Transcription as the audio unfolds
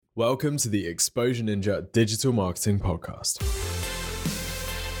Welcome to the Exposure Ninja Digital Marketing Podcast.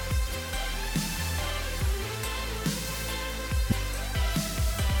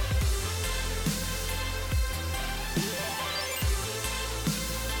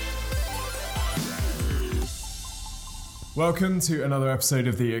 Welcome to another episode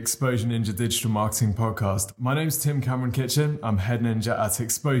of the Exposure Ninja Digital Marketing Podcast. My name's Tim Cameron Kitchen. I'm head ninja at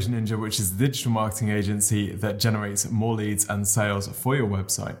Exposure Ninja, which is the digital marketing agency that generates more leads and sales for your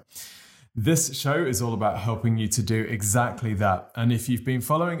website. This show is all about helping you to do exactly that. And if you've been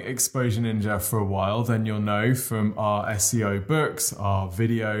following Exposure Ninja for a while, then you'll know from our SEO books, our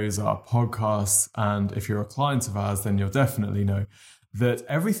videos, our podcasts, and if you're a client of ours, then you'll definitely know that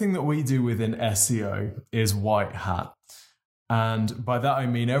everything that we do within SEO is white hat. And by that, I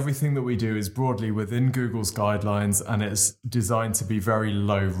mean everything that we do is broadly within Google's guidelines, and it's designed to be very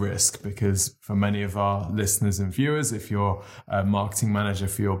low risk because for many of our listeners and viewers, if you're a marketing manager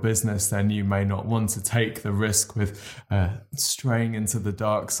for your business, then you may not want to take the risk with straying into the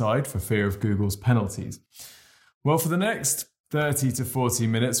dark side for fear of Google's penalties. Well, for the next 30 to 40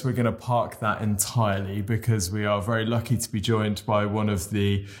 minutes, we're going to park that entirely because we are very lucky to be joined by one of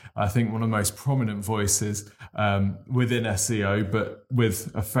the most prominent voices within SEO, but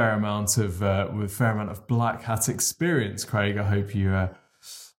with a fair amount of black hat experience. Craig, I hope you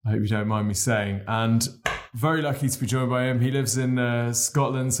don't mind me saying, and very lucky to be joined by him. He lives in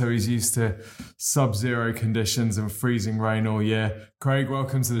Scotland, so he's used to sub-zero conditions and freezing rain all year. Craig,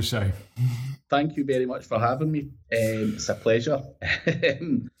 welcome to the show. Thank you very much for having me. It's a pleasure.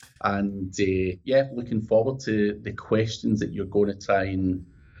 Looking forward to the questions that you're going to try and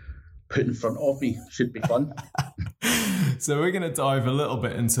put in front of me. Should be fun. So we're going to dive a little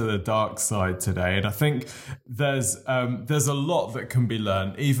bit into the dark side today. And I think there's a lot that can be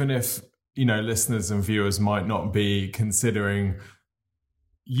learned, even if, listeners and viewers might not be considering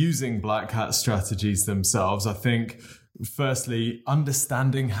using black hat strategies themselves. I think firstly,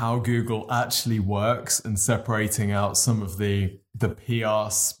 understanding how Google actually works and separating out some of the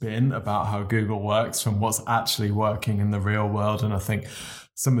PR spin about how Google works from what's actually working in the real world. And I think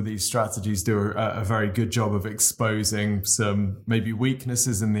some of these strategies do a very good job of exposing some maybe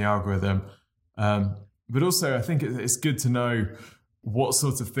weaknesses in the algorithm. But also, I think it's good to know what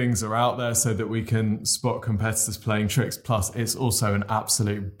sorts of things are out there so that we can spot competitors playing tricks. Plus, it's also an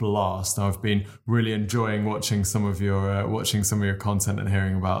absolute blast. I've been really enjoying watching some of your content and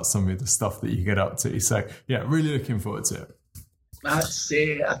hearing about some of the stuff that you get up to. So, yeah, really looking forward to it. That's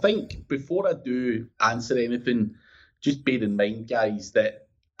I think before I do answer anything, just bear in mind, guys, that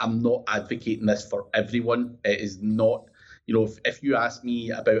I'm not advocating this for everyone. It is not. If you ask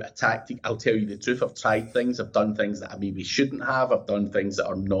me about a tactic, I'll tell you the truth. I've tried things. I've done things that I maybe shouldn't have. I've done things that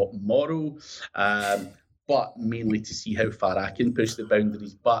are not moral, but mainly to see how far I can push the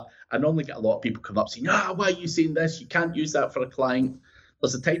boundaries. But I normally get a lot of people come up saying, why are you saying this? You can't use that for a client.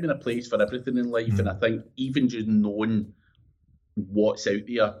 There's a time and a place for everything in life. And I think even just knowing what's out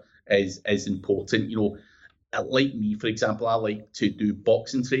there is important. Like me, for example, I like to do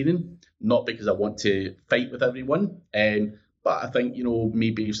boxing training, not because I want to fight with everyone, but I think,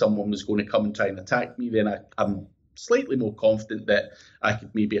 maybe if someone was going to come and try and attack me, then I'm slightly more confident that I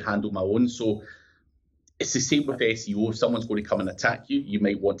could maybe handle my own. So it's the same with SEO. If someone's going to come and attack you, you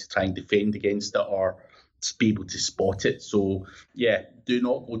might want to try and defend against it or be able to spot it. So yeah, do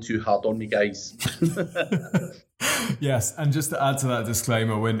not go too hard on me, guys. Yes, and just to add to that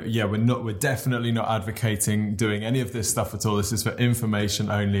disclaimer, we're definitely not advocating doing any of this stuff at all. This is for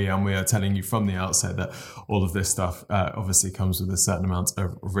information only, and we are telling you from the outset that all of this stuff obviously comes with a certain amount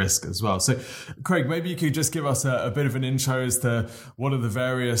of risk as well. So, Craig, maybe you could just give us a bit of an intro as to what are the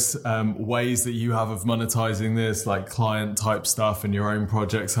various ways that you have of monetizing this, like client type stuff and your own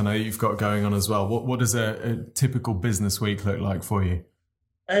projects. I know you've got going on as well. What does a typical business week look like for you?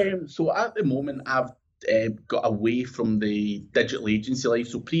 So at the moment, I've got away from the digital agency life.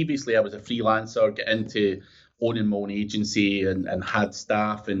 So previously I was a freelancer, got into owning my own agency and had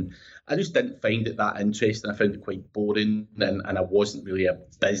staff, and I just didn't find it that interesting. I found it quite boring, and I wasn't really a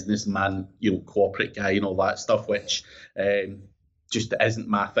businessman, corporate guy and all that stuff, which just isn't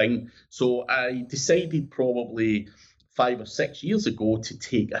my thing. So I decided probably 5 or 6 years ago to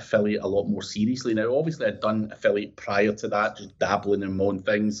take affiliate a lot more seriously. Now, obviously I'd done affiliate prior to that, just dabbling in my own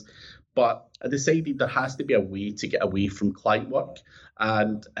things, but I decided there has to be a way to get away from client work.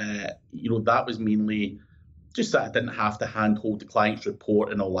 And, that was mainly just that I didn't have to handhold the client's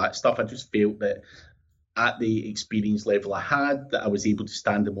report and all that stuff. I just felt that at the experience level I had, that I was able to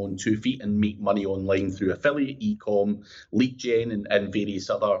stand on my own 2 feet and make money online through affiliate, e-com, lead gen, and various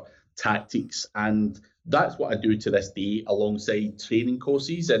other tactics. And that's what I do to this day alongside training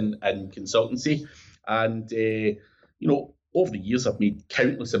courses and consultancy. And, over the years, I've made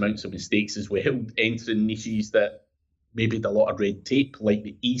countless amounts of mistakes as well, entering niches that maybe had a lot of red tape, like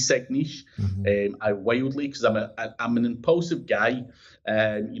the e-cig niche. I wildly, because I'm an impulsive guy,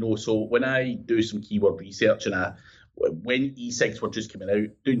 so when I do some keyword research, and when e-cigs were just coming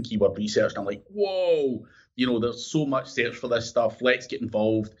out, doing keyword research, and I'm like, whoa, there's so much search for this stuff, let's get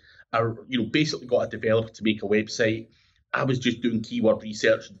involved. I, basically got a developer to make a website. I was just doing keyword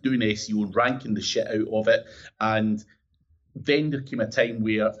research, doing SEO, and ranking the shit out of it. And then there came a time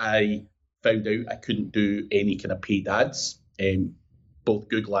where I found out I couldn't do any kind of paid ads, both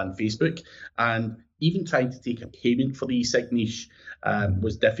Google and Facebook. And even trying to take a payment for the e-cig niche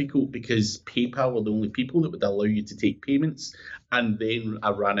was difficult, because PayPal were the only people that would allow you to take payments. And then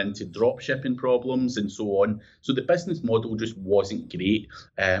I ran into drop shipping problems and so on. So the business model just wasn't great.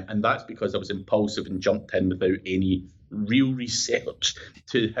 And that's because I was impulsive and jumped in without any real research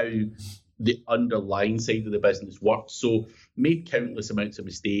to how the underlying side of the business works. So made countless amounts of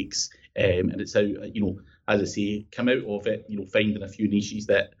mistakes. And it's how, as I say, come out of it, finding a few niches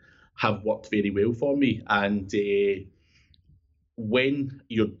that have worked very well for me. And when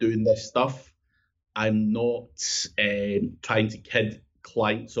you're doing this stuff, I'm not trying to kid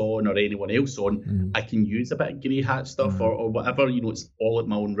clients on or anyone else on. I can use a bit of grey hat stuff or whatever, it's all at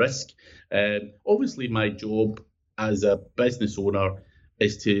my own risk. Obviously, my job as a business owner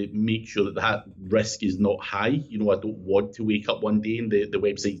is to make sure that risk is not high. I don't want to wake up one day and the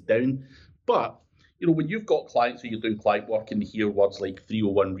website's down. But, when you've got clients or you're doing client work and you hear words like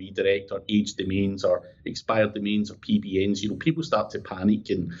 301 redirect or age domains or expired domains or PBNs, people start to panic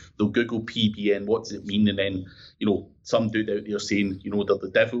and they'll Google PBN, what does it mean? And then, some dude out there saying, they're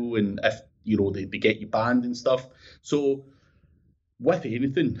the devil, and if, they get you banned and stuff. So with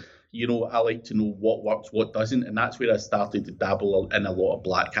anything, I like to know what works, what doesn't, and that's where I started to dabble in a lot of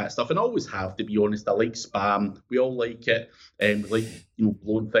black hat stuff, and I always have, to be honest. I like spam. We all like it, and we like,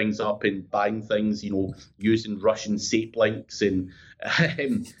 blowing things up and buying things, using Russian SAPE links and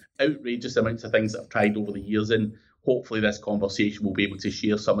outrageous amounts of things that I've tried over the years. And hopefully this conversation will be able to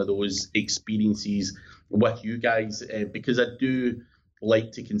share some of those experiences with you guys, because I do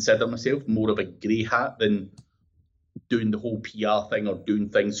like to consider myself more of a grey hat than doing the whole PR thing or doing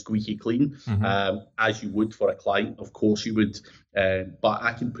things squeaky clean, as you would for a client. Of course you would, but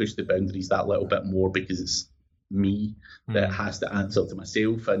I can push the boundaries that little bit more because it's me that has to answer to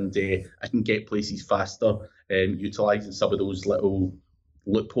myself, and I can get places faster, utilising some of those little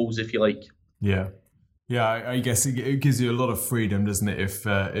loopholes, if you like. Yeah, I guess it gives you a lot of freedom, doesn't it? If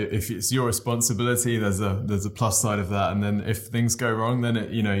it's your responsibility, there's a plus side of that, and then if things go wrong, then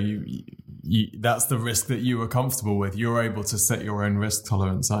that's the risk that you are comfortable with. You're able to set your own risk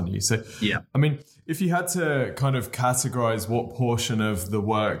tolerance, aren't you? So, yeah. I mean, if you had to kind of categorize what portion of the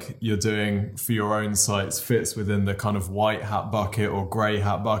work you're doing for your own sites fits within the kind of white hat bucket or grey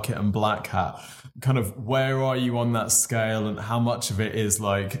hat bucket and black hat, kind of where are you on that scale, and how much of it is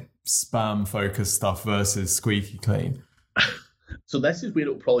like spam focused stuff versus squeaky clean? So this is where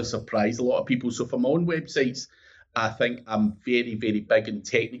it'll probably surprise a lot of people. So for my own websites, I think I'm very, very big and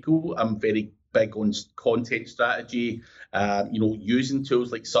technical. I'm very big on content strategy, using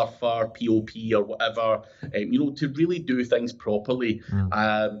tools like Surfer, POP or whatever, to really do things properly.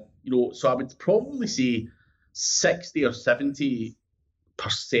 So I would probably say 60 or 70%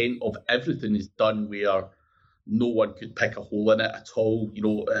 of everything is done where no one could pick a hole in it at all.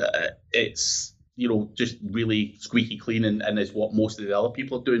 It's, just really squeaky clean and is what most of the other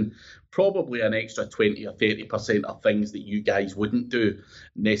people are doing. Probably an extra 20 or 30% are things that you guys wouldn't do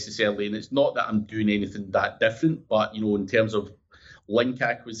necessarily. And it's not that I'm doing anything that different, but, in terms of link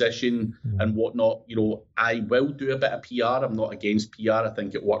acquisition and whatnot, I will do a bit of PR. I'm not against PR. I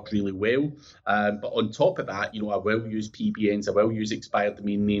think it worked really well. But on top of that, I will use PBNs, I will use expired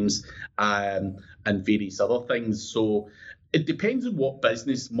domain names, and various other things. So it depends on what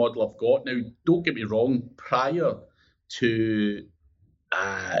business model I've got. Now, don't get me wrong, prior to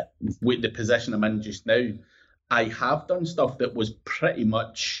with the position I'm in just now, I have done stuff that was pretty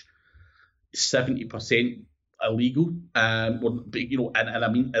much 70% illegal, and I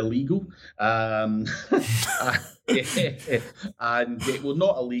mean illegal, and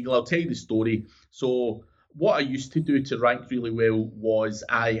not illegal. I'll tell you the story. So what I used to do to rank really well was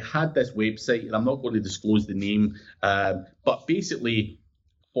I had this website, and I'm not going to disclose the name, but basically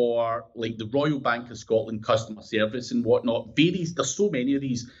for like the Royal Bank of Scotland customer service and whatnot, there's so many of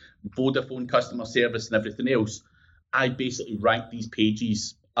these, Vodafone customer service and everything else. I basically ranked these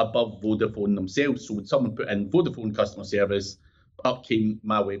pages above Vodafone themselves. So when someone put in Vodafone customer service, up came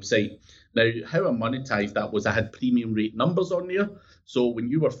my website. Now, how I monetized that was I had premium rate numbers on there. So when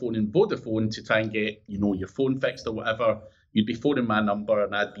you were phoning Vodafone to try and get, your phone fixed or whatever, you'd be phoning my number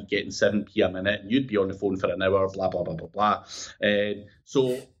and I'd be getting 7p a minute and you'd be on the phone for an hour, blah, blah, blah, blah, blah.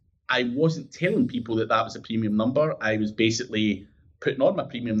 So I wasn't telling people that was a premium number. I was basically putting on my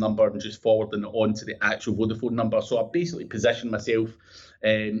premium number and just forwarding it on to the actual Vodafone number. So I basically positioned myself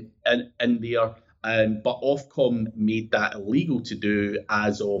in there. But Ofcom made that illegal to do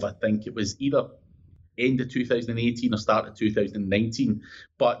as of, I think it was either end of 2018 or start of 2019.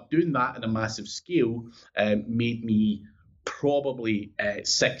 But doing that in a massive scale made me probably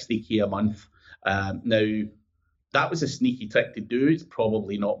 60k a month. Now, that was a sneaky trick to do. It's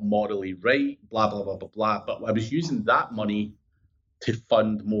probably not morally right, blah, blah, blah, blah, blah. But I was using that money to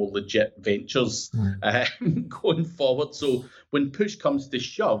fund more legit ventures going forward. So when push comes to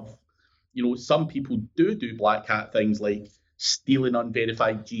shove, some people do black hat things like stealing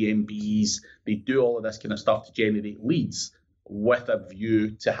unverified GMBs. They do all of this kind of stuff to generate leads with a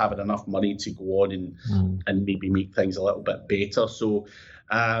view to having enough money to go on and maybe make things a little bit better. So,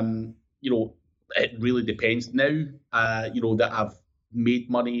 it really depends. Now, that I've made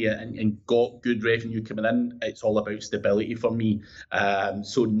money and got good revenue coming in, it's all about stability for me.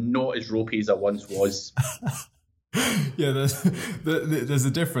 So not as ropey as I once was. Yeah, there's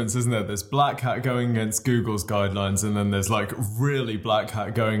a difference, isn't there? There's black hat going against Google's guidelines, and then there's like really black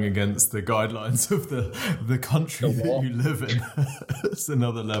hat going against the guidelines of the country that you live in. It's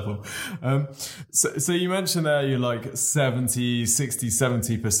another level. So you mentioned there you're like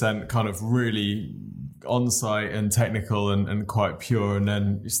 70% kind of really on-site and technical and quite pure, and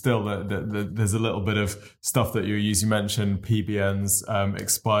then still there's a little bit of stuff that you use. You mentioned PBNs,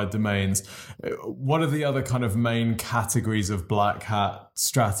 expired domains. What are the other kind of main categories of black hat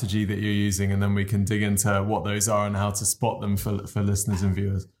strategy that you're using, and then we can dig into what those are and how to spot them for listeners and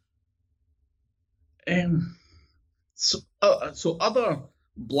viewers? So other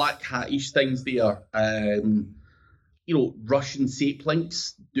black hat-ish things there, Russian SAPE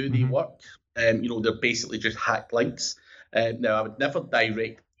links, do they work? They're basically just hacked links. Now, I would never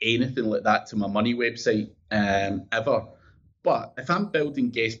direct anything like that to my money website ever. But if I'm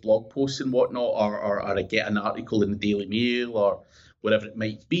building guest blog posts and whatnot, or I get an article in the Daily Mail or whatever it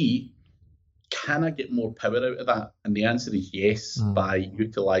might be, can I get more power out of that? And the answer is yes, by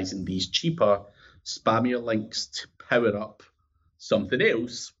utilizing these cheaper spammier links to power up something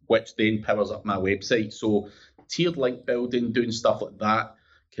else, which then powers up my website. So tiered link building, doing stuff like that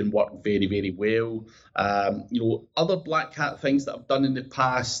can work very, very well. Other black hat things that I've done in the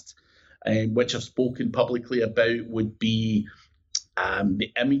past, which I've spoken publicly about, would be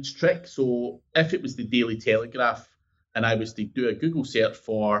the image trick. So if it was the Daily Telegraph and I was to do a Google search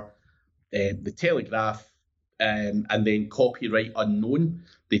for the Telegraph and then copyright unknown,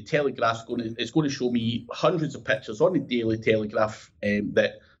 the Telegraph's going to show me hundreds of pictures on the Daily Telegraph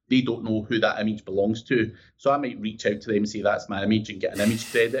that they don't know who that image belongs to. So I might reach out to them and say, that's my image, and get an image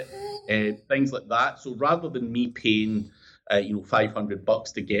credit, things like that. So rather than me paying,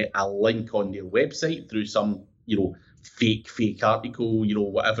 $500 to get a link on their website through some, fake article,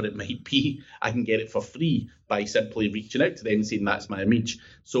 whatever it might be, I can get it for free by simply reaching out to them and saying, that's my image.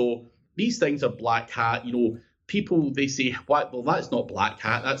 So these things are black hat. People, they say, well, that's not black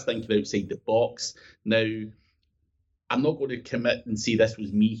hat. That's thinking outside the box. Now, I'm not going to commit and say this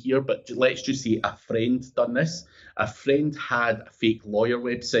was me here, but let's just say a friend done this. A friend had a fake lawyer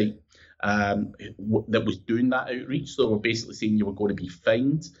website that was doing that outreach. So they were basically saying you were going to be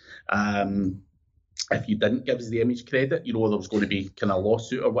fined if you didn't give us the image credit. There was going to be kind of a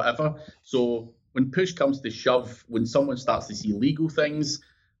lawsuit or whatever. So when push comes to shove, when someone starts to see legal things,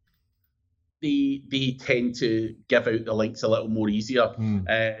 they tend to give out the links a little more easier.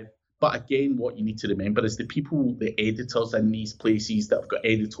 But again, what you need to remember is the people, the editors in these places that have got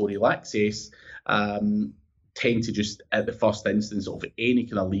editorial access, tend to just, at the first instance of any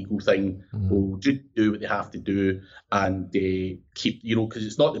kind of legal thing, will just do what they have to do and keep, because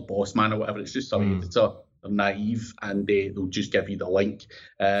it's not the boss man or whatever, it's just some editor. They're naive and they'll just give you the link.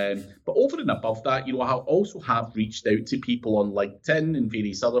 But over and above that, I also have reached out to people on LinkedIn and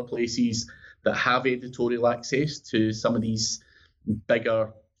various other places that have editorial access to some of these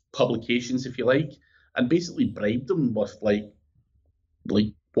bigger publications, if you like, and basically bribe them with like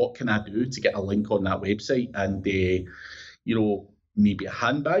what can I do to get a link on that website, and maybe a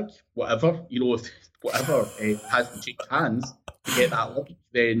handbag, whatever, if whatever has to shake hands to get that link,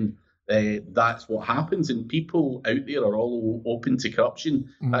 then that's what happens. And people out there are all open to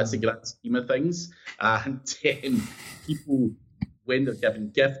corruption. That's the grand scheme of things. And people, when they're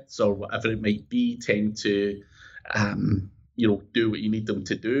given gifts or whatever it might be, tend to do what you need them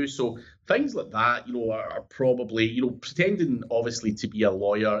to do. So things like that, are probably, pretending obviously to be a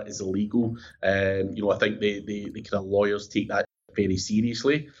lawyer is illegal. I think the kind of lawyers take that very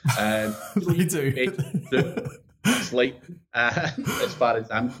seriously. They do. It's like, as far as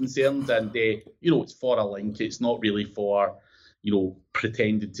I'm concerned, and it's for a link. It's not really for,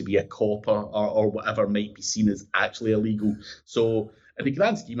 pretending to be a cop or whatever might be seen as actually illegal. So in the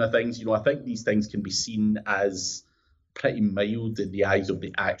grand scheme of things, I think these things can be seen as pretty mild in the eyes of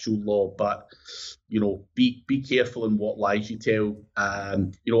the actual law, but be careful in what lies you tell.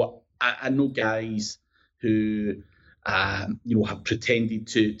 I know guys who have pretended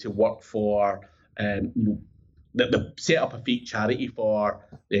to work for they set up a fake charity for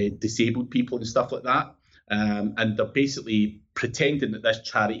disabled people and stuff like that, and they're basically pretending that this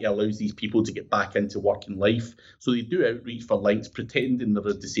charity allows these people to get back into working life. So they do outreach for links, pretending they're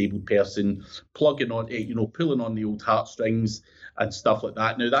a disabled person, plugging on, pulling on the old heartstrings and stuff like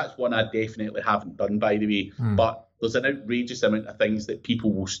that. Now, that's one I definitely haven't done, by the way, but there's an outrageous amount of things that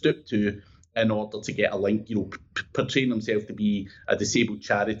people will stoop to in order to get a link, portraying themselves to be a disabled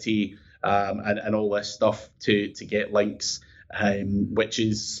charity, and all this stuff to get links, which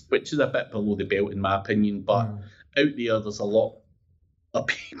is a bit below the belt in my opinion. But out there's a lot of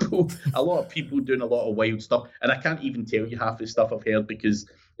people doing a lot of wild stuff, and I can't even tell you half the stuff I've heard because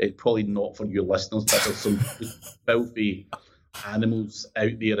it's probably not for your listeners. But there's some filthy animals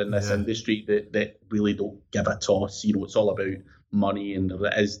out there in this industry that really don't give a toss. It's all about money, and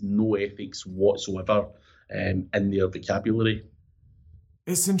there is no ethics whatsoever in their vocabulary.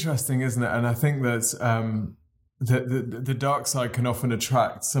 It's interesting, isn't it? And I think that the dark side can often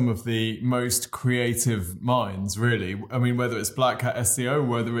attract some of the most creative minds, really. I mean, whether it's Black Hat SEO,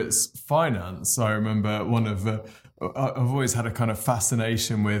 whether it's finance. I remember I've always had a kind of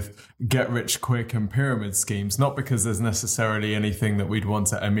fascination with get rich quick and pyramid schemes, not because there's necessarily anything that we'd want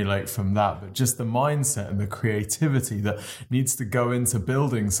to emulate from that, but just the mindset and the creativity that needs to go into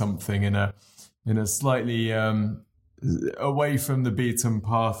building something in a slightly away from the beaten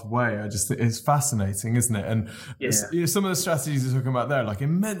path way. It's fascinating, isn't it? And some of the strategies you're talking about there, like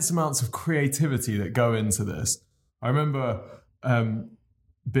immense amounts of creativity that go into this. I remember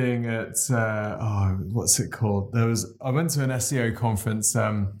being at what's it called? I went to an SEO conference,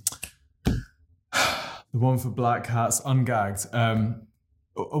 the one for Black Hats, Ungagged,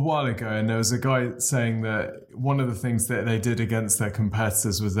 a while ago, and there was a guy saying that one of the things that they did against their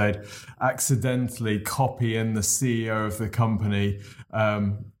competitors was they'd accidentally copy in the CEO of the company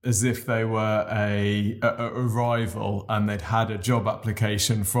as if they were a rival, and they'd had a job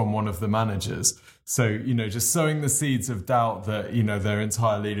application from one of the managers. So, just sowing the seeds of doubt that, their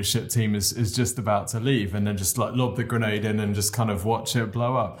entire leadership team is just about to leave, and then just like lob the grenade in and just kind of watch it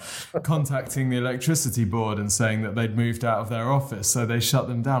blow up. Contacting the electricity board and saying that they'd moved out of their office, so they shut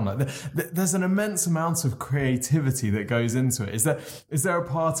them down. Like there's an immense amount of creativity that goes into it. Is there a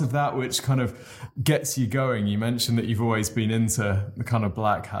part of that which kind of gets you going? You mentioned that you've always been into the kind of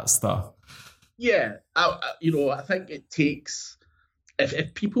Black Hat stuff. Yeah, I think it takes...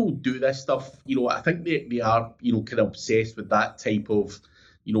 If people do this stuff, I think they are, kind of obsessed with that type of,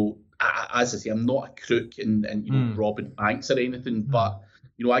 as I say, I'm not a crook and robbing banks or anything, but,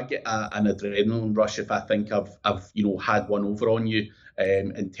 I get an adrenaline rush if I think I've had one over on you,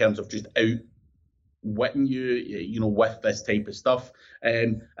 in terms of just outwitting you, with this type of stuff.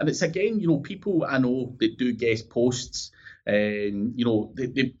 And it's again, people I know that do guest posts.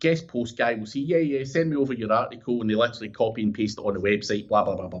 The guest post guy will say, send me over your article, and they literally copy and paste it on the website, blah,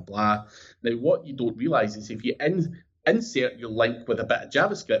 blah, blah, blah, blah. Now, what you don't realise is if you insert your link with a bit of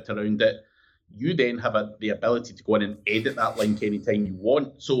JavaScript around it, you then have the ability to go in and edit that link anytime you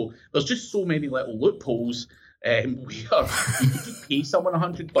want. So there's just so many little loopholes where you could just pay someone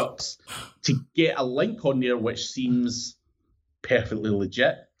 $100 to get a link on there which seems perfectly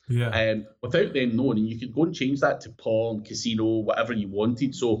legit. Yeah. Without them knowing, and you could go and change that to porn, casino, whatever you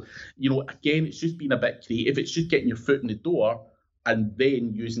wanted. So, again, it's just being a bit creative. It's just getting your foot in the door and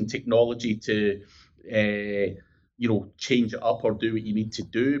then using technology to, change it up or do what you need to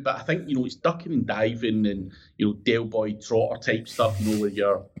do. But I think, it's ducking and diving and, Del Boy Trotter type stuff, where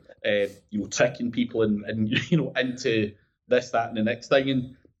you're, tricking people and into this, that, and the next thing.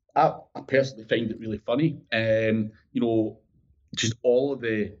 And I personally find it really funny. Just all of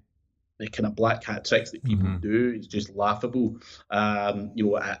the kind of Black Hat tricks that people do is just laughable.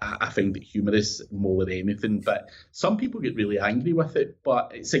 I find it humorous more than anything, but some people get really angry with it.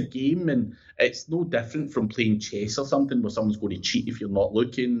 But it's a game, and it's no different from playing chess or something where someone's going to cheat if you're not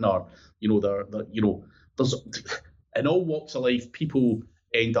looking, or there's in all walks of life people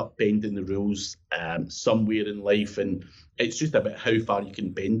end up bending the rules somewhere in life, and it's just about how far you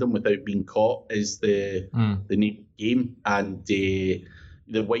can bend them without being caught is the name of the game. And the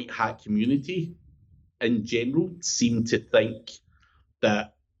white hat community in general seem to think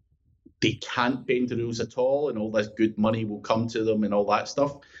that they can't bend the rules at all, and all this good money will come to them and all that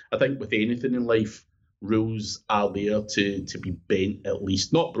stuff. I think with anything in life, rules are there to be bent, at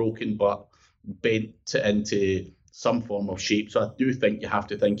least not broken, but bent into some form of shape. So I do think you have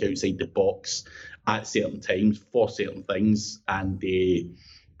to think outside the box at certain times for certain things, and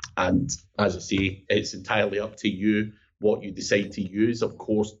as I say, it's entirely up to you what you decide to use. Of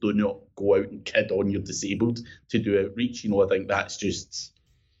course, do not go out and kid on your disabled to do outreach. I think that's just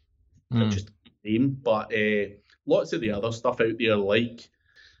lame. But lots of the other stuff out there, like,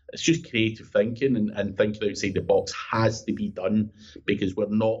 it's just creative thinking and thinking outside the box has to be done, because we're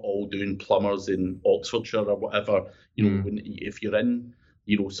not all doing plumbers in Oxfordshire or whatever. If you're in,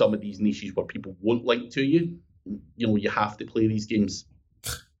 some of these niches where people won't link to you, you have to play these games.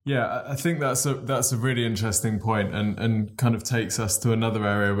 Yeah, I think that's a really interesting point, and kind of takes us to another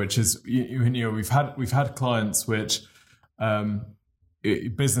area, which is we've had clients which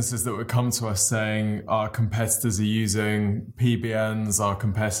businesses that would come to us saying our competitors are using PBNs, our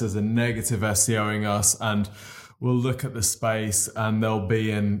competitors are negative SEOing us, and we'll look at the space and they'll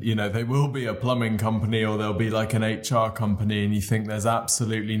be they will be a plumbing company or they'll be like an HR company, and you think there's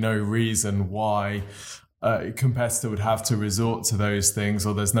absolutely no reason why a competitor would have to resort to those things,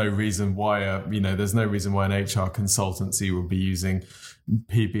 or there's no reason why there's no reason why an HR consultancy would be using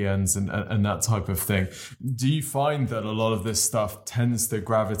PBNs and that type of thing. Do you find that a lot of this stuff tends to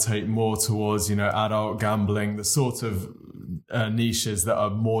gravitate more towards adult gambling, the sort of niches that are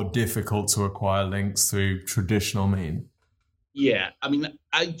more difficult to acquire links through traditional means? Yeah,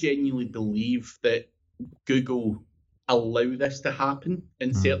 I genuinely believe that Google allow this to happen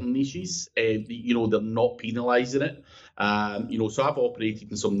in certain niches. They're not penalising it. So I've operated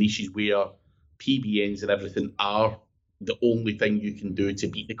in some niches where PBNs and everything are the only thing you can do to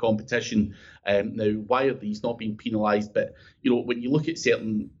beat the competition. Now, why are these not being penalised? But when you look at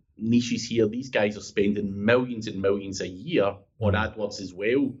certain niches here, these guys are spending millions and millions a year on AdWords as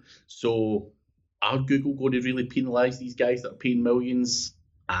well. So are Google going to really penalise these guys that are paying millions?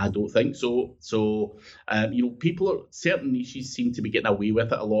 I don't think so. So, certain niches seem to be getting away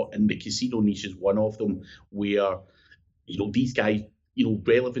with it a lot, and the casino niche is one of them, where, these guys,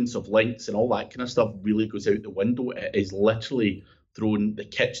 relevance of links and all that kind of stuff really goes out the window. It is literally throwing the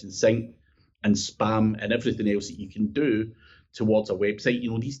kitchen sink and spam and everything else that you can do towards a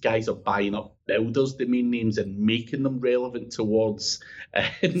website. These guys are buying up builders' domain names and making them relevant towards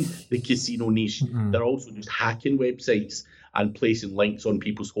the casino niche. They're also just hacking websites and placing links on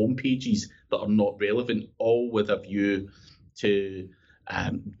people's home pages that are not relevant, all with a view to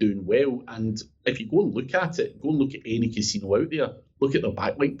doing well. And if you go and look at it, go and look at any casino out there, look at their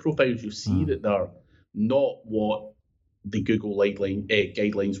backlink profiles, you'll see that they're not what the Google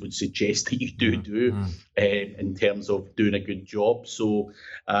guidelines would suggest that you do in terms of doing a good job. So,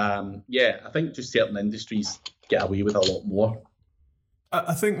 I think just certain industries get away with a lot more.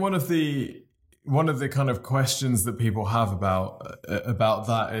 I think one of the kind of questions that people have about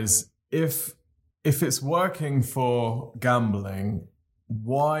that is, if it's working for gambling,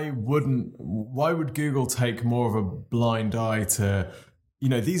 why would Google take more of a blind eye to,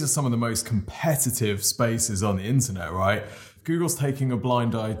 these are some of the most competitive spaces on the internet, right? Google's taking a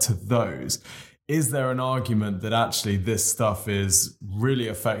blind eye to those. Is there an argument that actually this stuff is really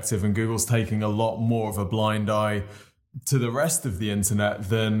effective and Google's taking a lot more of a blind eye to the rest of the internet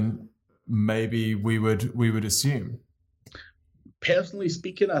than maybe we would assume? Personally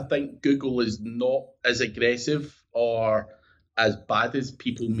speaking, I think Google is not as aggressive or as bad as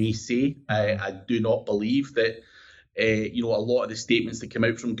people may say. I do not believe that a lot of the statements that come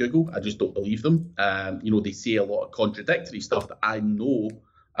out from Google, I just don't believe them. They say a lot of contradictory stuff that I know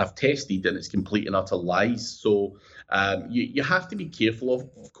I've tested, and it's complete and utter lies. So you have to be careful.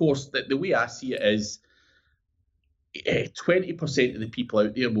 Of course, the way I see it is 20% of the people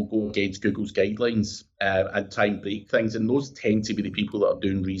out there will go against Google's guidelines and try and break things, and those tend to be the people that are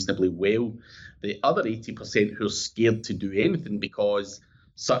doing reasonably well. The other 80% who are scared to do anything because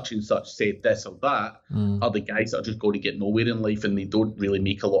such and such said this or that are the guys that are just going to get nowhere in life, and they don't really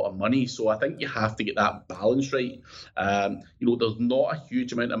make a lot of money. So I think you have to get that balance right. There's not a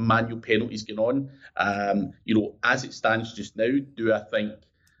huge amount of manual penalties going on. As it stands just now, do I think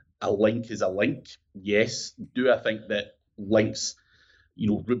a link is a link? Yes. Do I think that links,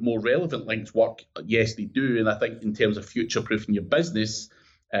 more relevant links work? Yes, they do. And I think in terms of future-proofing your business,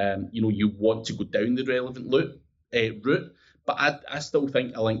 you want to go down the relevant route. But I still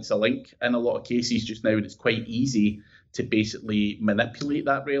think a link's a link in a lot of cases just now, and it's quite easy to basically manipulate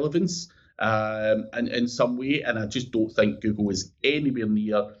that relevance in some way. And I just don't think Google is anywhere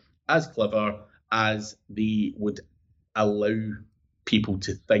near as clever as they would allow people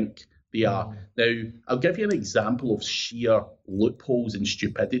to think they are. Now, I'll give you an example of sheer loopholes and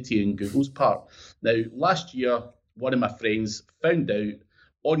stupidity on Google's part. Now, last year, one of my friends found out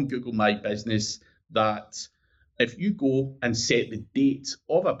on Google My Business that if you go and set the date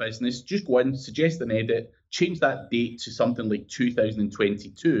of a business, just go in, suggest an edit, change that date to something like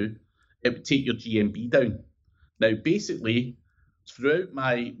 2022, it would take your GMB down. Now, basically, throughout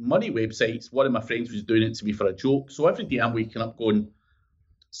my money websites, one of my friends was doing it to me for a joke. So every day I'm waking up going,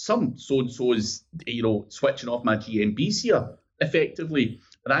 some so-and-so is, switching off my GMBs here, effectively.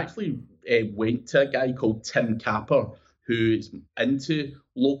 And I actually went to a guy called Tim Capper, who's into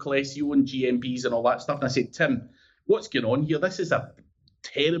local SEO and GMBs and all that stuff. And I said, Tim, what's going on here? This is a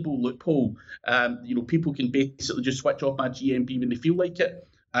terrible loophole. People can basically just switch off my GMB when they feel like it.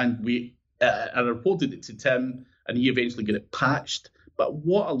 And I reported it to Tim, and he eventually got it patched. But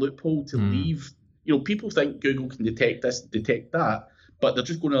what a loophole to leave. People think Google can detect this, detect that, but they're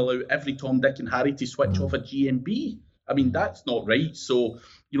just going to allow every Tom, Dick, and Harry to switch off a GMB. I mean, that's not right. So,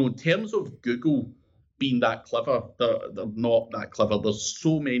 in terms of Google being that clever, they're not that clever. There's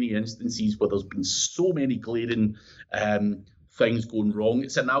so many instances where there's been so many glaring things going wrong.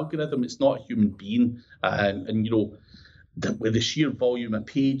 It's an algorithm. It's not a human being. With the sheer volume of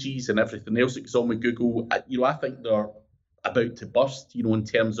pages and everything else that goes on with Google, I think they're about to burst, in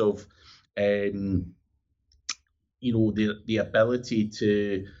terms of, the ability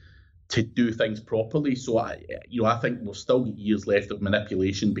to do things properly. So I think we've still got years left of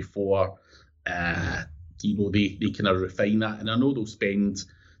manipulation before, they kind of refine that. And I know they'll spend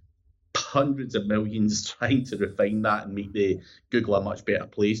hundreds of millions trying to refine that and make the Google a much better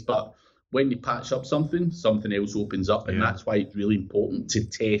place. But when they patch up something else opens up. And that's why it's really important to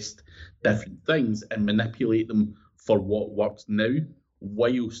test different things and manipulate them for what works now,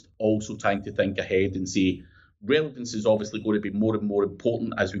 whilst also trying to think ahead and say, relevance is obviously going to be more and more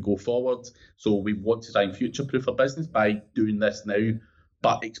important as we go forward. So we want to try and future-proof our business by doing this now,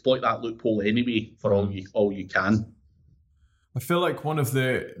 but exploit that loophole anyway for all you can. I feel like one of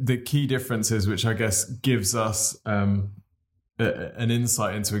the key differences, which I guess gives us an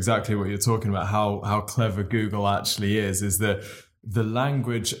insight into exactly what you're talking about, how clever Google actually is that the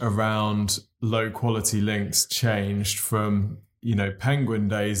language around low quality links changed from, Penguin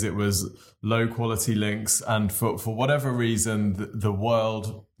days. It was low quality links. And for whatever reason, the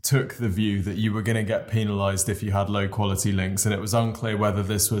world took the view that you were going to get penalized if you had low quality links. And it was unclear whether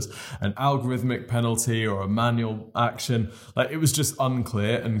this was an algorithmic penalty or a manual action. Like, it was just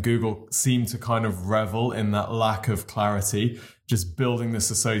unclear. And Google seemed to kind of revel in that lack of clarity, just building this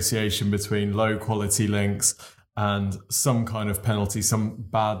association between low quality links and some kind of penalty, some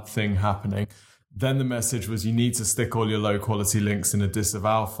bad thing happening. Then the message was you need to stick all your low quality links in a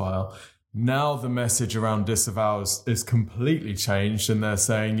disavow file. Now the message around disavows is completely changed, and they're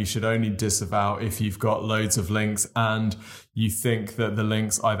saying you should only disavow if you've got loads of links and you think that the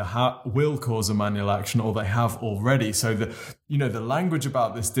links either will cause a manual action or they have already. So the language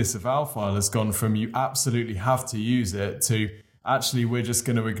about this disavow file has gone from you absolutely have to use it to actually we're just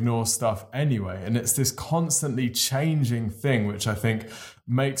going to ignore stuff anyway. And it's this constantly changing thing, which I think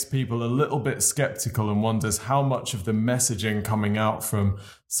makes people a little bit skeptical and wonders how much of the messaging coming out from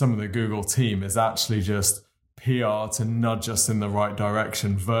some of the Google team is actually just PR to nudge us in the right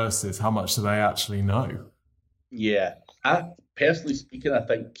direction versus how much do they actually know. Yeah, personally speaking, I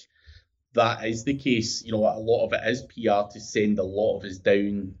think that is the case. A lot of it is PR to send a lot of us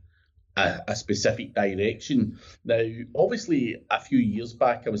down a specific direction. Now, obviously, a few years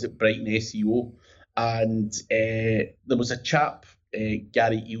back, I was at Brighton SEO, and there was a chap,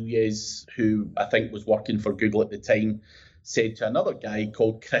 Gary Ilyes, who I think was working for Google at the time, said to another guy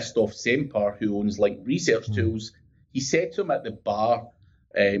called Christoph Semper, who owns Link Research Tools, he said to him at the bar,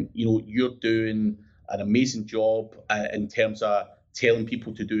 you're doing an amazing job in terms of telling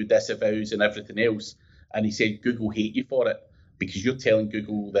people to do disavows and everything else. And he said, Google hate you for it, because you're telling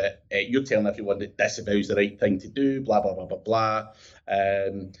Google that you're telling everyone that disavow is the right thing to do, blah, blah, blah, blah, blah.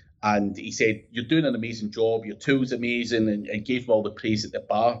 And he said, you're doing an amazing job, your tool's amazing, and gave him all the praise at the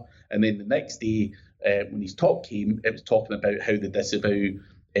bar. And then the next day, when his talk came, it was talking about how the disavow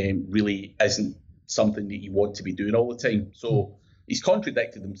really isn't something that you want to be doing all the time. So he's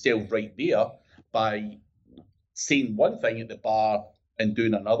contradicted himself right there by saying one thing at the bar and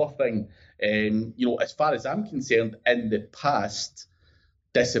doing another thing. As far as I'm concerned, in the past,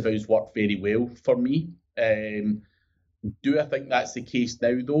 disavows worked very well for me. Do I think that's the case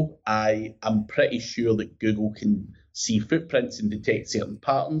now, though? I am pretty sure that Google can see footprints and detect certain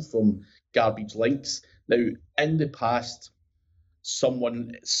patterns from garbage links. Now, in the past,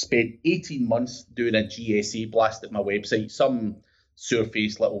 someone spent 18 months doing a GSA blast at my website. Some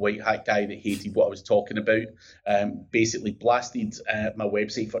surface little white hat guy that hated what I was talking about basically blasted my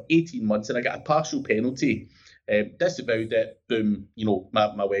website for 18 months, and I got a partial penalty. Disavowed it, boom, my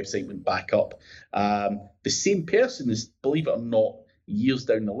website went back up. The same person is, believe it or not, years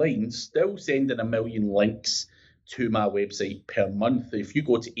down the line, still sending 1 million links to my website per month. If you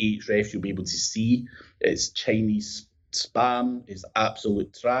go to Ahrefs, you'll be able to see it's Chinese spam, it's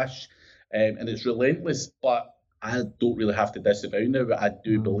absolute trash, and it's relentless. But I don't really have to disavow now. I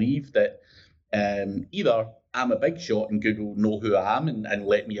do believe that either I'm a big shot and Google know who I am and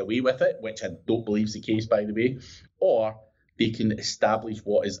let me away with it, which I don't believe is the case, by the way, or they can establish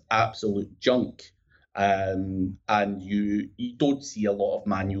what is absolute junk. And you don't see a lot of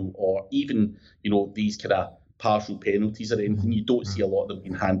manual or even, these kind of partial penalties or anything. You don't see a lot of them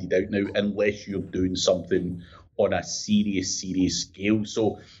being handed out now unless you're doing something on a serious scale.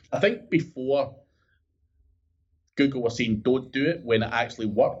 So I think before Google were saying don't do it when it actually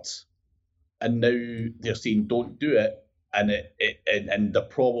worked, and now they're saying don't do it, and they're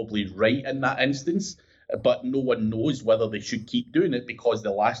probably right in that instance, but no one knows whether they should keep doing it because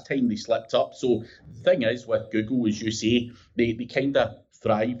the last time they slipped up. So the thing is with Google, as you say, they kind of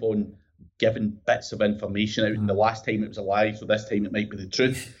thrive on giving bits of information out, and the last time it was a lie, so this time it might be the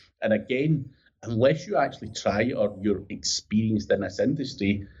truth. And again, unless you actually try it or you're experienced in this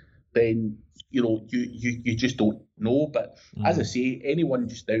industry, then you just don't know. But as I say, anyone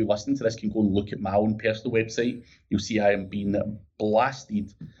just now listening to this can go and look at my own personal website. You'll see I am being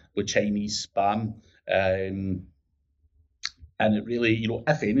blasted with Chinese spam, and it really,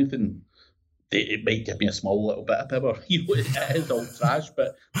 if anything, it might give me a small little bit of power. It is all trash,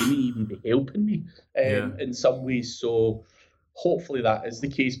 but they may even be helping me in some ways. So hopefully that is the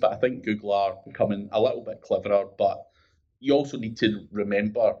case. But I think Google are becoming a little bit cleverer. But you also need to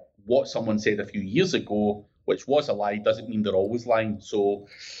remember what someone said a few years ago, which was a lie, doesn't mean they're always lying. So,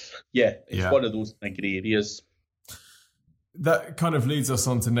 it's one of those grey areas. That kind of leads us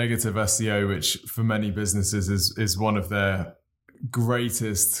on to negative SEO, which for many businesses is one of their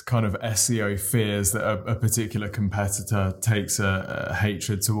greatest kind of SEO fears, that a particular competitor takes a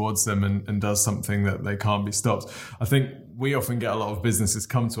hatred towards them and does something that they can't be stopped. I think we often get a lot of businesses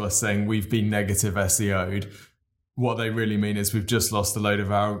come to us saying we've been negative SEO'd. What they really mean is we've just lost a load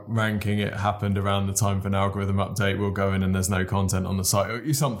of our ranking. It happened around the time of an algorithm update. We'll go in and there's no content on the site,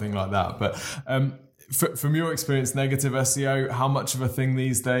 or something like that. But from your experience, negative SEO, how much of a thing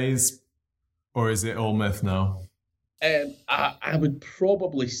these days, or is it all myth now? I would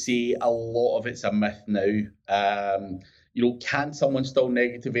probably say a lot of it's a myth now. Can someone still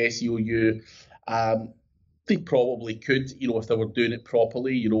negative SEO you? They probably could, if they were doing it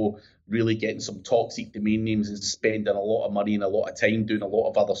properly, really getting some toxic domain names and spending a lot of money and a lot of time doing a lot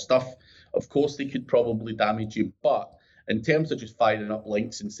of other stuff. Of course, they could probably damage you. But in terms of just firing up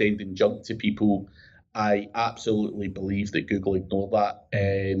links and sending junk to people, I absolutely believe that Google ignore that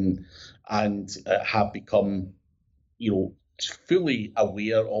and have become, fully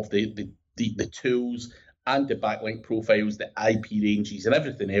aware of the tools and the backlink profiles, the IP ranges and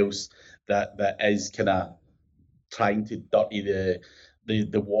everything else that is kind of trying to dirty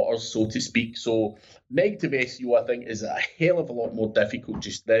the waters, so to speak. So negative SEO, I think, is a hell of a lot more difficult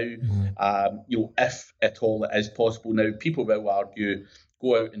just now. If at all it is possible now. People will argue,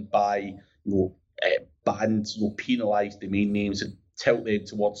 go out and buy, banned, penalised domain names and tilt them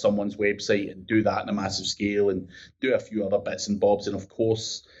towards someone's website and do that on a massive scale and do a few other bits and bobs. And of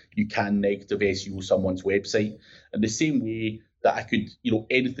course, you can negative SEO someone's website. In the same way that I could,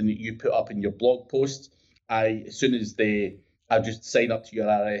 anything that you put up in your blog post, as soon as I just sign up to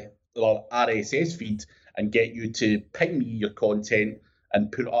your RSS feed and get you to ping me your content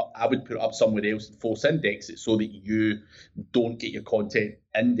and put it up. I would put it up somewhere else and force index it so that you don't get your content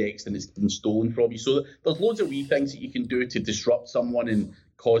indexed and it's been stolen from you. So there's loads of wee things that you can do to disrupt someone and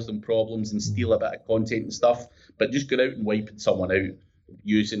cause them problems and steal a bit of content and stuff. But just going out and wiping someone out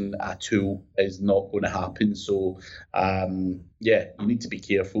using a tool is not going to happen. So you need to be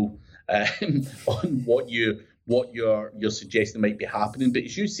careful on what you're suggesting might be happening. But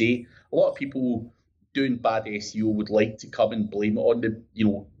as you say, a lot of people doing bad SEO would like to come and blame it on the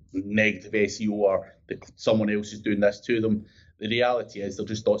negative SEO or someone else is doing this to them. The reality is they're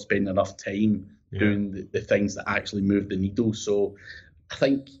just not spending enough time doing the things that actually move the needle. So I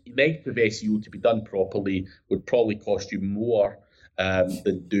think negative SEO to be done properly would probably cost you more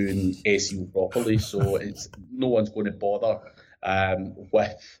than doing SEO properly. So it's no one's going to bother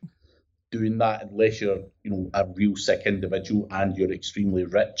with doing that unless you're, a real sick individual and you're extremely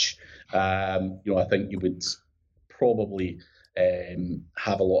rich. I think you would probably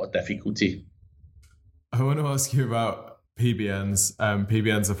have a lot of difficulty. I want to ask you about PBNs.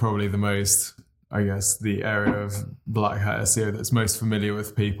 PBNs are probably the most, I guess, the area of black hat SEO that's most familiar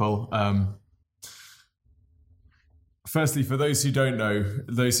with people. Firstly, for those who don't know,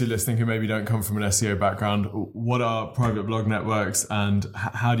 those who are listening who maybe don't come from an SEO background, what are private blog networks and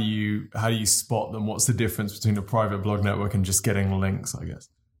how do you spot them? What's the difference between a private blog network and just getting links, I guess?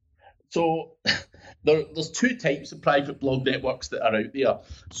 So there's two types of private blog networks that are out there.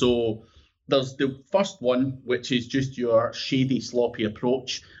 So there's the first one, which is just your shady, sloppy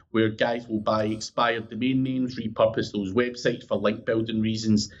approach, where guys will buy expired domain names, repurpose those websites for link building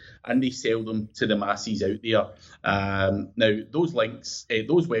reasons, and they sell them to the masses out there. Now, those links,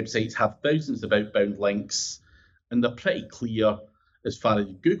 those websites have thousands of outbound links, and they're pretty clear as far as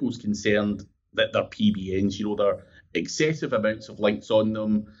Google's concerned that they're PBNs. They're excessive amounts of links on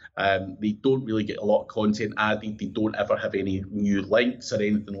them. They don't really get a lot of content added. They don't ever have any new links or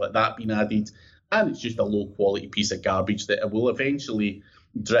anything like that being added. And it's just a low quality piece of garbage that will eventually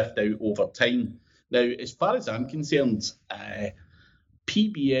drift out over time. Now, as far as I'm concerned,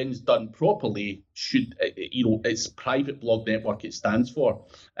 PBNs done properly should, it's private blog network it stands for,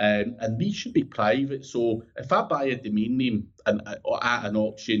 and these should be private. So if I buy a domain name or at an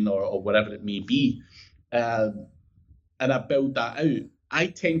auction or whatever it may be, and I build that out, I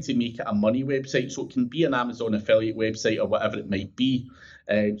tend to make it a money website, so it can be an Amazon affiliate website or whatever it might be.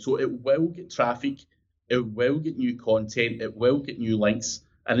 So it will get traffic, it will get new content, it will get new links,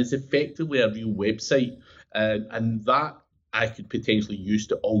 and it's effectively a real website. And that I could potentially use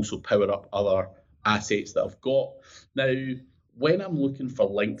to also power up other assets that I've got. Now, when I'm looking for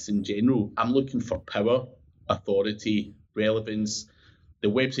links in general, I'm looking for power, authority, relevance. The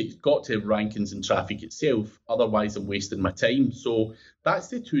website's got to have rankings and traffic itself, otherwise I'm wasting my time. So that's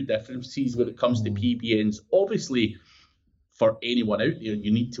the two differences when it comes to PBNs. Obviously, for anyone out there,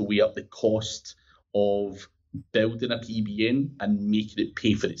 you need to weigh up the cost of building a PBN and making it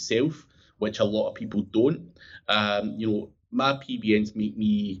pay for itself, which a lot of people don't. My PBNs make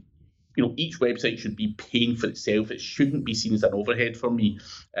me, each website should be paying for itself. It shouldn't be seen as an overhead for me.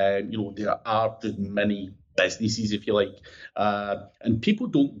 There are just many businesses, if you like, and people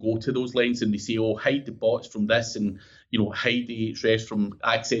don't go to those lengths and they say, oh, hide the bots from this and hide the Ahrefs from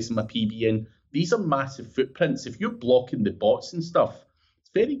accessing my PBN. These are massive footprints. If you're blocking the bots and stuff,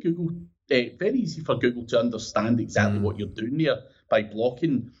 it's very easy for Google to understand exactly what you're doing there by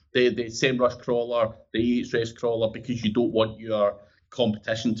blocking the SEMrush crawler, the Ahrefs crawler, because you don't want your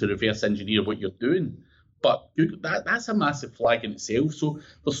competition to reverse engineer what you're doing. But Google, that's a massive flag in itself. So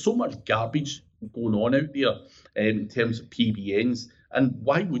there's so much garbage going on out there in terms of PBNs. And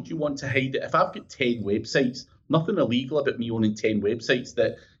why would you want to hide it? If I've got 10 websites, nothing illegal about me owning 10 websites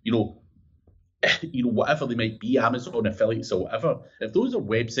that, whatever they might be, Amazon affiliates or whatever, if those are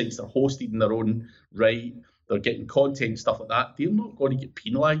websites that are hosted in their own right, they're getting content, stuff like that, they're not going to get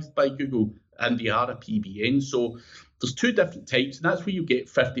penalised by Google, and they are a PBN. So there's two different types, and that's where you get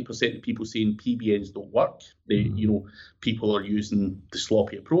 50% of people saying PBNs don't work. People are using the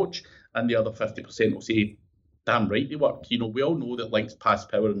sloppy approach, and the other 50% will say, damn right they work. We all know that links pass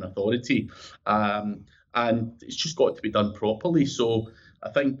power and authority, and it's just got to be done properly. So I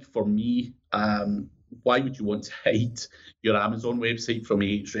think for me, why would you want to hide your Amazon website from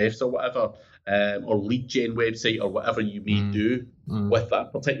Ahrefs or whatever, or lead gen website or whatever you may do with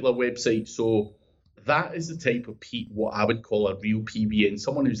that particular website? So that is the type of what I would call a real PBN,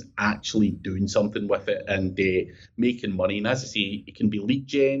 someone who's actually doing something with it and making money. And as I say, it can be lead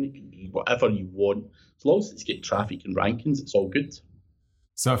gen, it can be whatever you want. As long as it's get traffic and rankings, it's all good.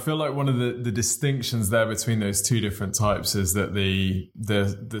 So I feel like one of the distinctions there between those two different types is that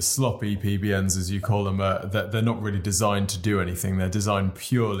the sloppy PBNs, as you call them, that they're not really designed to do anything. They're designed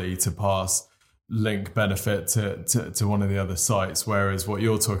purely to pass link benefit to one of the other sites, whereas what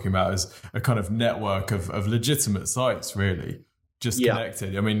you're talking about is a kind of network of legitimate sites, really, just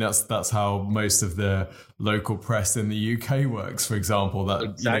connected. I mean, that's how most of the local press in the UK works, for example, that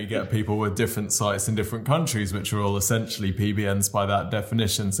exactly. You get people with different sites in different countries, which are all essentially PBNs by that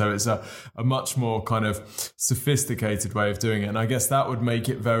definition. So it's a much more kind of sophisticated way of doing it. And I guess that would make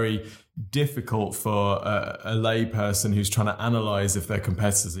it very difficult for a lay person who's trying to analyze if their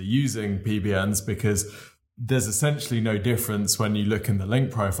competitors are using PBNs, because there's essentially no difference when you look in the link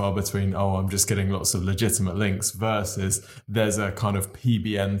profile between, I'm just getting lots of legitimate links versus there's a kind of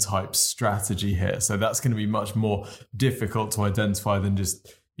PBN type strategy here. So that's going to be much more difficult to identify than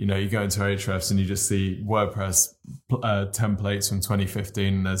just, you go into Ahrefs and you just see WordPress templates from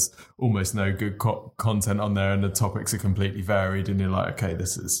 2015 and there's almost no good content on there and the topics are completely varied and you're like, okay,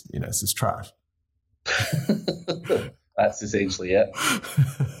 this is trash. That's essentially it.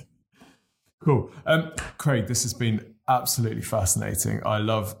 Cool. Craig, this has been absolutely fascinating. I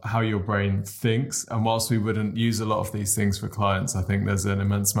love how your brain thinks. And whilst we wouldn't use a lot of these things for clients, I think there's an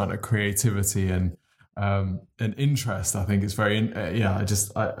immense amount of creativity and interest. I think it's very,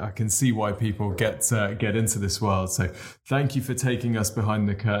 I can see why people get into this world. So thank you for taking us behind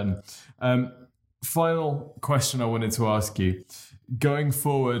the curtain. Final question I wanted to ask you. Going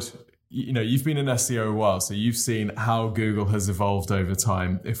forward, you've been in SEO a while, so you've seen how Google has evolved over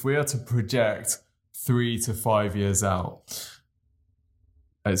time. If we are to project 3 to 5 years out,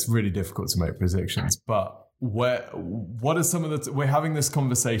 it's really difficult to make predictions, but what are some of we're having this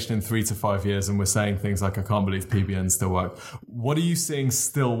conversation in 3 to 5 years and we're saying things like, I can't believe PBN still work. What are you seeing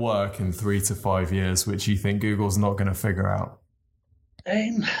still work in 3 to 5 years, which you think Google's not going to figure out?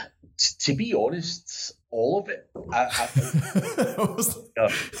 To be honest, all of it. I think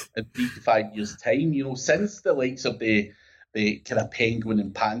in 3 to 5 years' time, since the likes of the kind of Penguin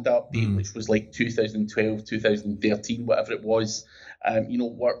and Panda update, which was like 2012, 2013, whatever it was,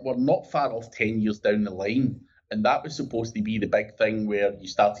 we're not far off 10 years down the line. And that was supposed to be the big thing where you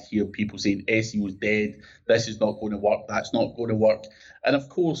start to hear people saying SEO is dead, this is not going to work, that's not going to work. And of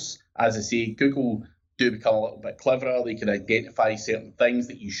course, as I say, Google do become a little bit cleverer. They can identify certain things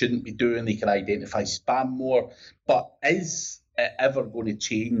that you shouldn't be doing. They can identify spam more. But is it ever going to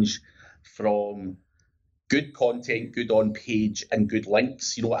change from good content, good on page, and good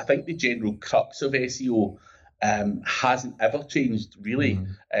links? I think the general crux of SEO hasn't ever changed, really.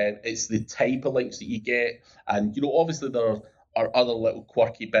 It's the type of links that you get. And, obviously there are other little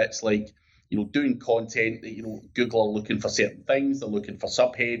quirky bits like, doing content that, Google are looking for certain things. They're looking for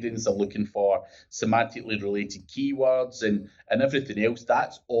subheadings. They're looking for semantically related keywords and everything else.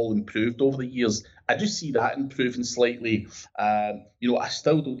 That's all improved over the years. I just see that improving slightly. I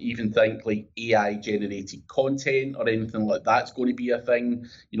still don't even think like AI generated content or anything like that's going to be a thing.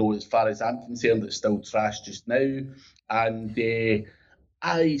 As far as I'm concerned, it's still trash just now. And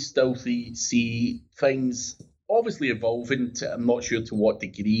I still see things obviously evolving to, I'm not sure to what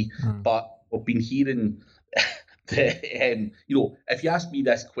degree, but I've been hearing that, if you asked me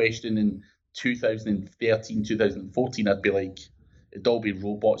this question in 2013, 2014, I'd be like, it'd all be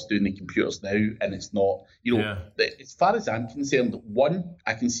robots doing the computers now, and it's not. As far as I'm concerned, one,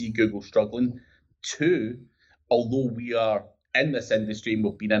 I can see Google struggling. Two, although we are in this industry and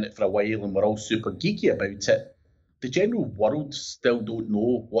we've been in it for a while and we're all super geeky about it, the general world still don't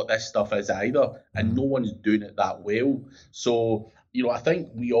know what this stuff is either, and no one's doing it that well. So, I think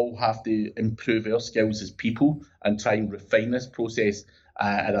we all have to improve our skills as people and try and refine this process.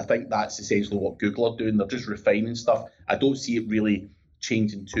 And I think that's essentially what Google are doing. They're just refining stuff. I don't see it really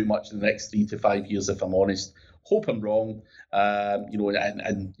changing too much in the next 3 to 5 years, if I'm honest. Hope I'm wrong.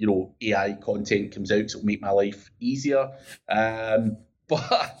 And AI content comes out, so it'll make my life easier.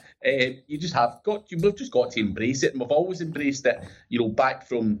 But we've just got to embrace it, and we've always embraced it. Back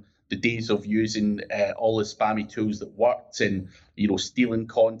from the days of using all the spammy tools that worked, and stealing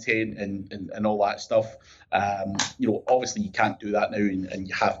content and all that stuff. Obviously you can't do that now, and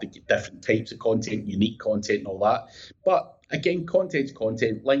you have to get different types of content, unique content, and all that. But again, content's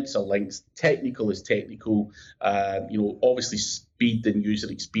content, links are links, technical is technical. Obviously speed and user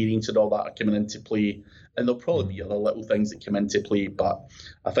experience and all that are coming into play. And there'll probably be other little things that come into play, but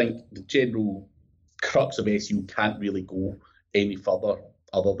I think the general crux of SEO can't really go any further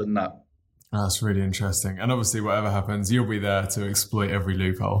other than that. That's really interesting. And obviously, whatever happens, you'll be there to exploit every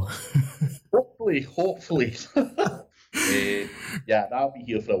loophole. Hopefully. I'll be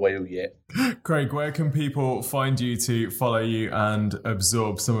here for a while yet. Craig, where can people find you to follow you and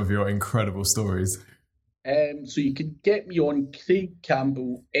absorb some of your incredible stories? So you can get me on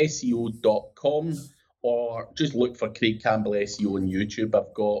craigcampbellseo.com, or just look for Craig Campbell SEO on YouTube.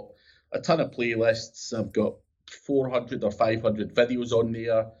 I've got a ton of playlists. I've got 400 or 500 videos on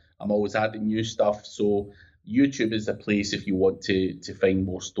there. I'm always adding new stuff. So YouTube is a place if you want to find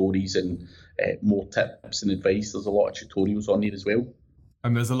more stories and more tips and advice. There's a lot of tutorials on there as well.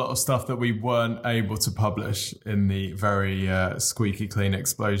 And there's a lot of stuff that we weren't able to publish in the very squeaky clean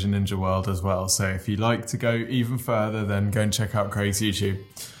Explosion Ninja world as well. So if you'd like to go even further, then go and check out Craig's YouTube.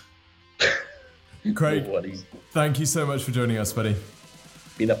 Craig, thank you so much for joining us, buddy.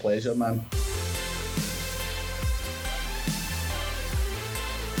 Been a pleasure, man.